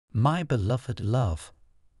My beloved love,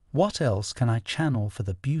 what else can I channel for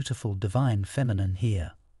the beautiful divine feminine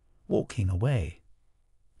here? Walking away.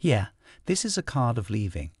 Yeah, this is a card of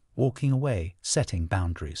leaving, walking away, setting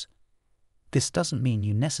boundaries. This doesn't mean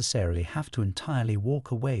you necessarily have to entirely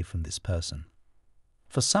walk away from this person.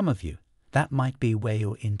 For some of you, that might be where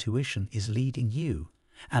your intuition is leading you,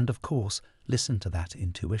 and of course, listen to that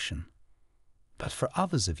intuition. But for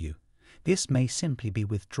others of you, this may simply be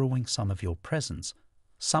withdrawing some of your presence,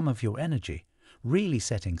 some of your energy, really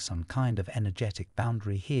setting some kind of energetic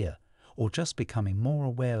boundary here, or just becoming more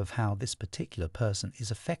aware of how this particular person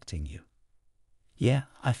is affecting you. Yeah,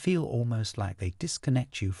 I feel almost like they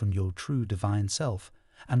disconnect you from your true divine self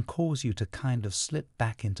and cause you to kind of slip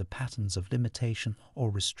back into patterns of limitation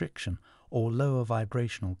or restriction or lower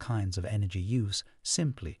vibrational kinds of energy use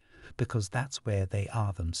simply because that's where they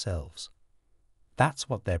are themselves. That's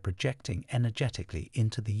what they're projecting energetically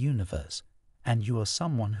into the universe, and you are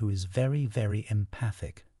someone who is very, very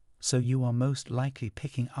empathic, so you are most likely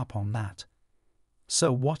picking up on that.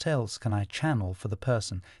 So what else can I channel for the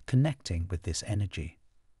person connecting with this energy?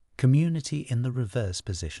 Community in the reverse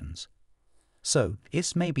positions. So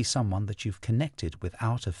this may be someone that you've connected with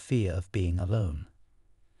out of fear of being alone.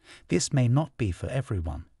 This may not be for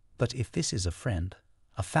everyone, but if this is a friend,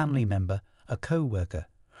 a family member, a co-worker,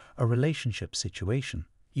 a relationship situation,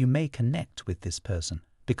 you may connect with this person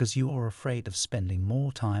because you are afraid of spending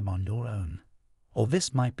more time on your own. Or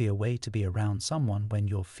this might be a way to be around someone when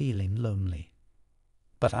you're feeling lonely.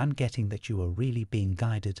 But I'm getting that you are really being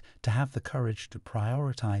guided to have the courage to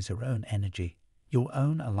prioritize your own energy, your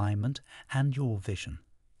own alignment, and your vision,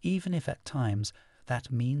 even if at times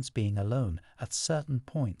that means being alone at certain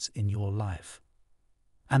points in your life.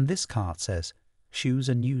 And this card says, choose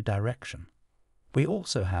a new direction. We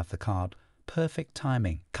also have the card, perfect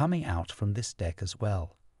timing, coming out from this deck as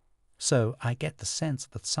well. So I get the sense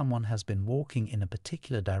that someone has been walking in a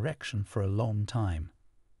particular direction for a long time.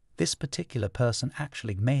 This particular person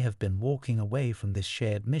actually may have been walking away from this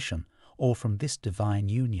shared mission or from this divine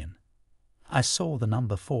union. I saw the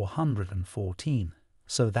number 414,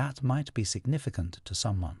 so that might be significant to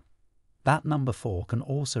someone. That number 4 can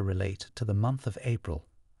also relate to the month of April,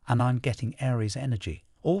 and I'm getting Aries energy,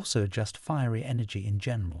 also just fiery energy in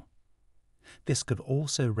general. This could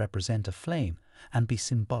also represent a flame and be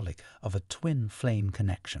symbolic of a twin flame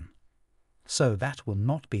connection. So that will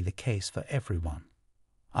not be the case for everyone.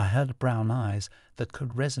 I heard brown eyes that could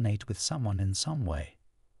resonate with someone in some way.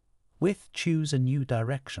 With choose a new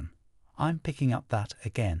direction, I'm picking up that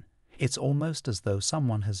again. It's almost as though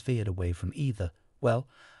someone has veered away from either, well,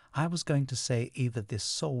 I was going to say either this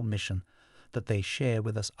soul mission that they share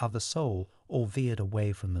with us other soul or veered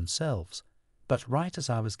away from themselves. But right as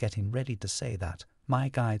I was getting ready to say that, my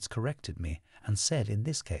guides corrected me and said in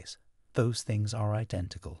this case, those things are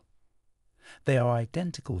identical. They are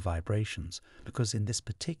identical vibrations because in this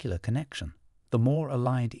particular connection, the more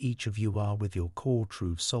aligned each of you are with your core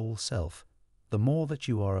true soul self, the more that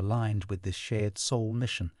you are aligned with this shared soul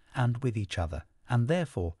mission and with each other, and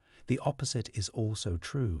therefore the opposite is also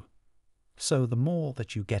true. So the more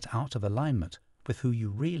that you get out of alignment with who you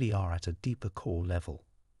really are at a deeper core level,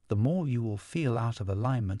 the more you will feel out of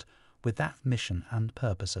alignment with that mission and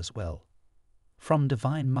purpose as well. From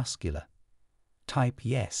Divine Muscular, type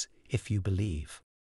yes if you believe.